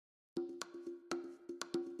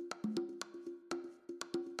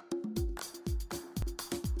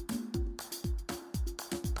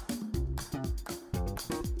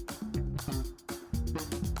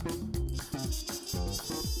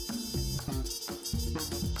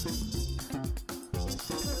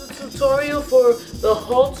Tutorial for the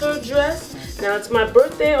halter dress. Now it's my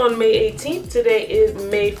birthday on May 18th. Today is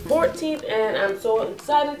May 14th and I'm so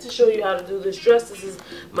excited to show you how to do this dress. This is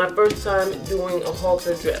my first time doing a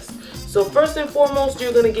halter dress. So first and foremost,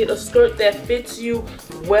 you're going to get a skirt that fits you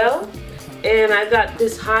well. And I got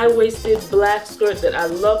this high-waisted black skirt that I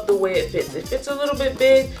love the way it fits. It fits a little bit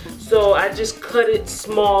big, so I just cut it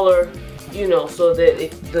smaller, you know, so that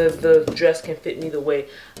the dress can fit me the way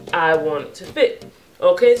I want it to fit.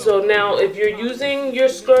 Okay, so now if you're using your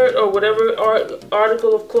skirt or whatever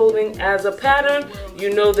article of clothing as a pattern,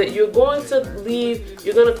 you know that you're going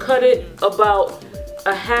to cut it about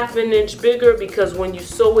a ½ inch bigger, because when you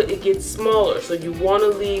sew it, it gets smaller. So you want to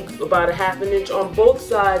leave about a ½ inch on both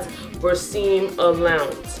sides for seam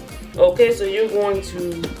allowance. Okay, so you're going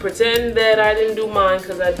to pretend that I didn't do mine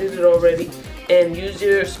because I did it already, and use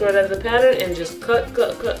your skirt as a pattern and just cut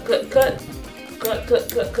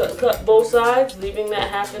both sides, leaving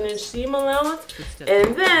that ½ inch seam allowance.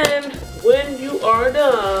 And then when you are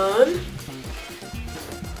done,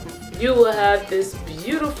 you will have this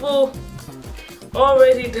beautiful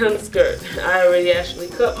already done skirt. I already actually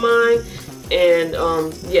cut mine, and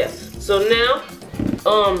yeah. So now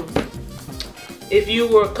if you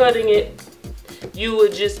were cutting it, you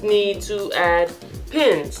would just need to add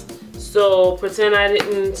pins. So pretend I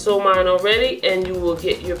didn't sew mine already, and you will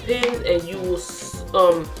get your pins and you will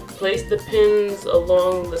place the pins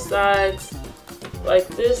along the sides like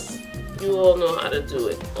this. You all know how to do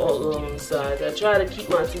it all along the sides. I try to keep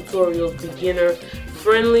my tutorials beginner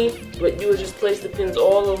friendly, but you will just place the pins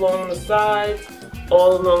all along the sides,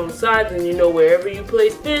 and you know wherever you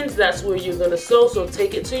place pins, that's where you're gonna sew. So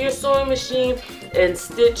take it to your sewing machine and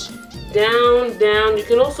stitch down. You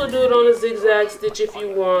can also do it on a zigzag stitch if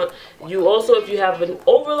you want. You also, if you have an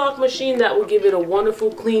overlock machine, that will give it a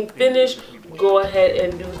wonderful clean finish. Go ahead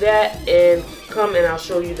and do that, and come and I'll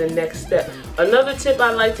show you the next step. Another tip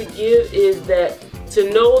I like to give is that to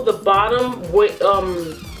know the bottom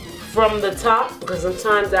from the top, because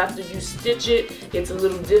sometimes after you stitch it, it's a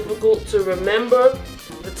little difficult to remember.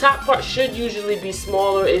 The top part should usually be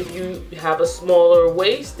smaller if you have a smaller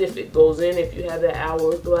waist, if it goes in, if you have that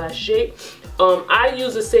hourglass shape. I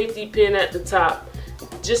use a safety pin at the top.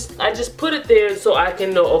 I just put it there so I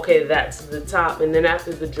can know, okay, that's the top, and then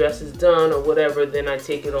after the dress is done or whatever, then I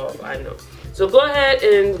take it off. I know. So go ahead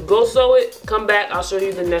and go sew it, come back, I'll show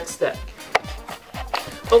you the next step.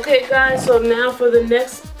 Okay guys, so now for the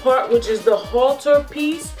next part, which is the halter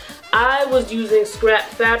piece. I was using scrap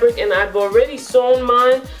fabric and I've already sewn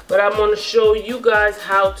mine, but I'm going to show you guys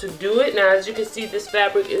how to do it. Now as you can see, this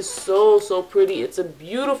fabric is so pretty. It's a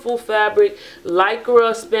beautiful fabric,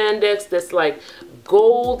 lycra spandex that's like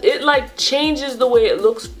gold. It like changes the way it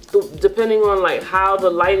looks depending on like how the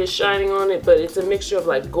light is shining on it, but it's a mixture of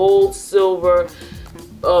like gold, silver,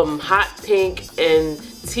 hot pink, and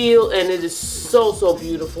teal, and it is so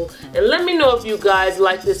beautiful. And let me know if you guys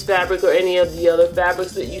like this fabric or any of the other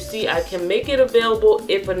fabrics that you see. I can make it available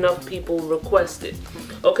if enough people request it.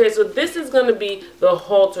 Okay, so this is going to be the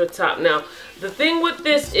halter top. Now the thing with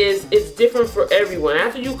this is it's different for everyone.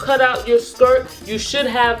 After you cut out your skirt, you should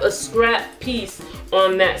have a scrap piece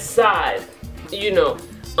on that side, you know,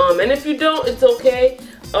 and if you don't, it's okay.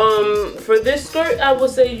 For this skirt, I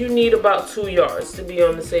would say you need about 2 yards to be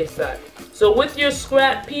on the safe side. So with your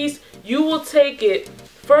scrap piece, you will take it,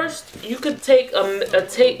 first you could take a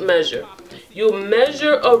tape measure. You'll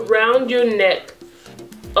measure around your neck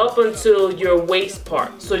up until your waist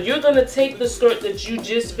part. So you're going to take the skirt that you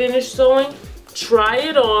just finished sewing, try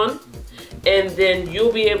it on, and then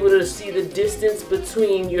you'll be able to see the distance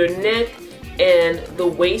between your neck and the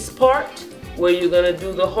waist part, where you're going to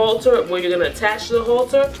do the halter, where you're going to attach the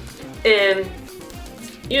halter. And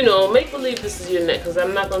you know, make believe this is your neck, because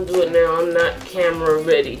I'm not going to do it now. I'm not camera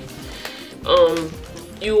ready.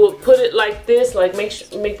 You will put it like this, like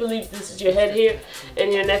make believe this is your head here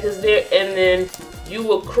and your neck is there, and then you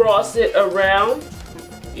will cross it around,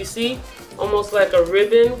 you see, almost like a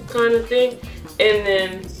ribbon kind of thing. And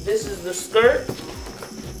then this is the skirt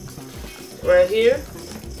right here.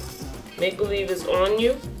 Make believe it's on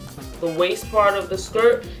you, the waist part of the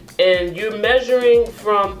skirt, and you're measuring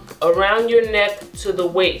from around your neck to the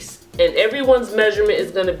waist. And everyone's measurement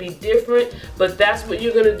is going to be different, but that's what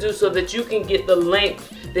you're going to do so that you can get the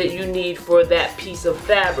length that you need for that piece of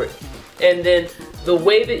fabric. And then the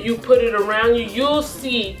way that you put it around you, you'll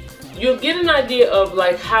see, you'll get an idea of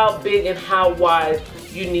like how big and how wide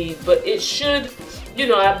you need. But it should, you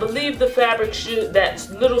know, I believe the fabric should, that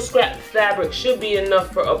little scrap fabric should be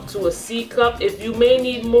enough for up to a C cup. If you may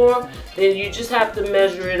need more, then you just have to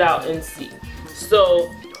measure it out and see. So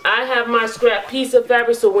I have my scrap piece of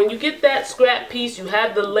fabric. So when you get that scrap piece, you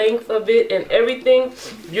have the length of it and everything.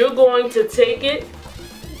 You're going to take it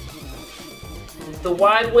the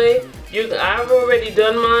wide way. I've already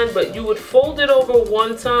done mine, but you would fold it over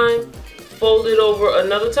one time, fold it over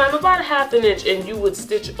another time, about 1/2 inch, and you would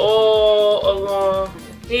stitch all along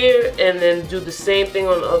here and then do the same thing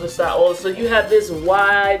on the other side also. You have this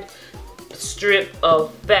wide strip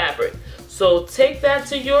of fabric. So take that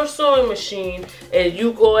to your sewing machine and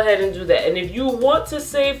you go ahead and do that. And if you want to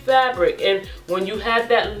save fabric, and when you have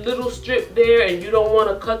that little strip there and you don't want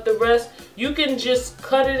to cut the rest, you can just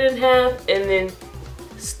cut it in half and then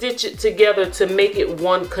stitch it together to make it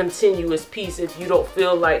one continuous piece if you don't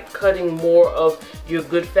feel like cutting more of your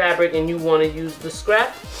good fabric and you want to use the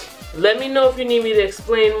scrap. Let me know if you need me to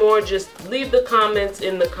explain more. Just leave the comments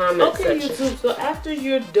in the comment section. Okay, YouTube, so after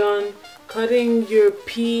you're done cutting your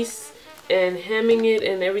piece and hemming it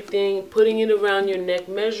and everything, putting it around your neck,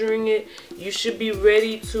 measuring it, you should be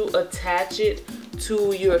ready to attach it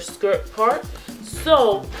to your skirt part.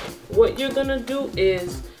 So what you're gonna do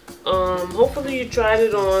is, hopefully you tried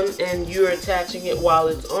it on and you're attaching it while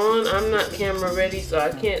it's on. I'm not camera ready, so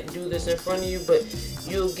I can't do this in front of you, but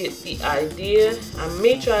you'll get the idea. I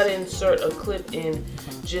may try to insert a clip in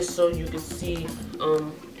just so you can see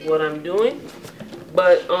what I'm doing.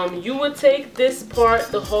 But you would take this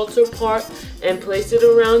part, the halter part, and place it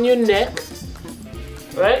around your neck,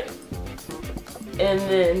 right? And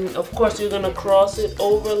then, of course, you're gonna cross it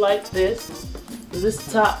over like this. This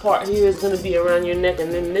top part here is gonna be around your neck,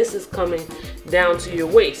 and then this is coming down to your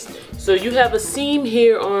waist. So you have a seam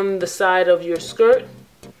here on the side of your skirt,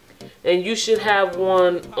 and you should have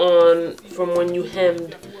one on from when you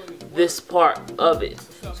hemmed this part of it.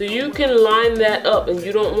 So you can line that up, and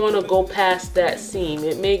you don't want to go past that seam.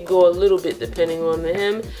 It may go a little bit depending on the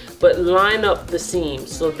hem, but line up the seam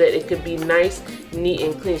so that it could be nice, neat,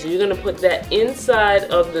 and clean. So you're going to put that inside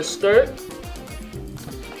of the skirt.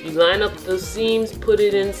 You line up the seams, put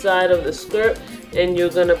it inside of the skirt, and you're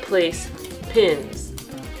going to place pins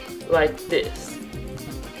like this.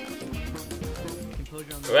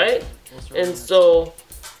 Right? And so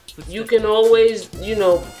you can always, you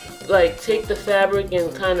know, like take the fabric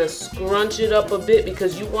and kind of scrunch it up a bit,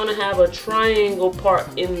 because you want to have a triangle part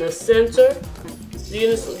in the center. So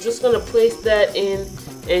you're just going to place that in,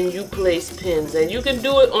 and you place pins. And you can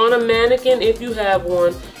do it on a mannequin if you have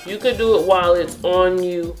one. You could do it while it's on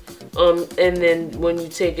you, and then when you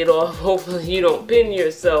take it off, hopefully you don't pin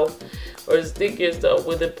yourself or stick yourself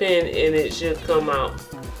with a pin, and it should come out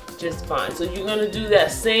just fine. So you're going to do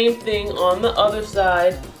that same thing on the other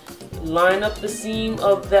side. Line up the seam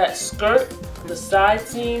of that skirt, the side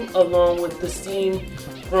seam, along with the seam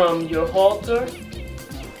from your halter,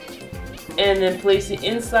 and then place it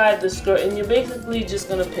inside the skirt, and you're basically just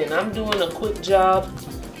gonna pin. I'm doing a quick job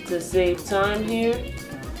to save time here,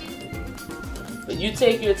 but you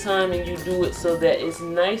take your time and you do it so that it's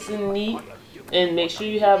nice and neat, and make sure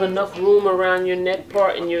you have enough room around your neck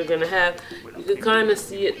part, and you're gonna have, you can kind of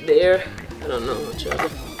see it there. I don't know, I'll try to.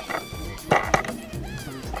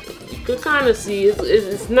 You could kind of see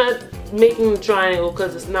it's not making the triangle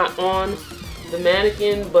because it's not on the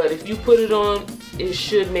mannequin, but if you put it on, it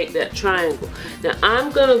should make that triangle. Now I'm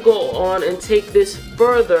gonna go on and take this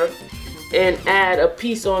further and add a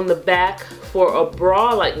piece on the back for a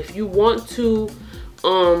bra. Like if you want to,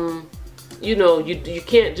 you know, you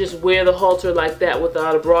can't just wear the halter like that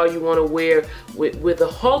without a bra. You want to wear with a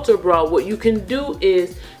halter bra. What you can do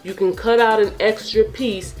is you can cut out an extra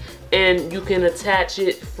piece, and you can attach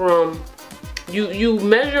it from, you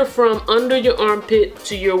measure from under your armpit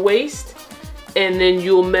to your waist, and then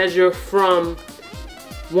you'll measure from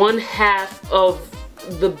 1/2 of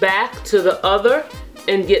the back to the other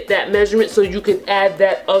and get that measurement, so you can add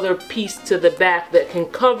that other piece to the back that can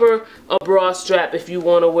cover a bra strap if you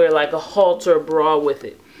want to wear like a halter bra with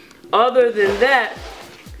it. Other than that,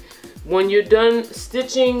 when you're done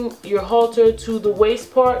stitching your halter to the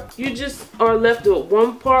waist part, you just are left with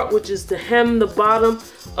one part, which is to hem the bottom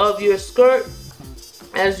of your skirt.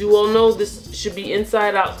 As you all know, this should be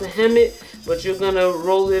inside out to hem it, but you're gonna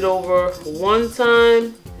roll it over one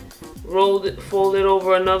time, fold it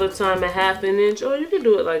over another time 1/2 inch, or you can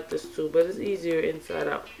do it like this too, but it's easier inside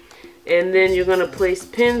out. And then you're gonna place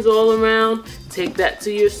pins all around, take that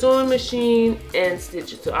to your sewing machine and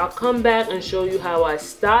stitch it. So I'll come back and show you how I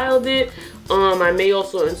styled it. I may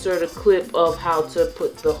also insert a clip of how to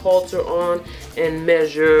put the halter on and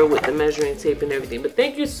measure with the measuring tape and everything. But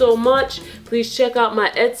thank you so much. Please check out my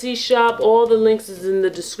Etsy shop. All the links is in the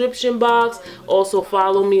description box. Also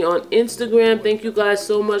follow me on Instagram. Thank you guys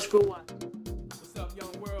so much for watching.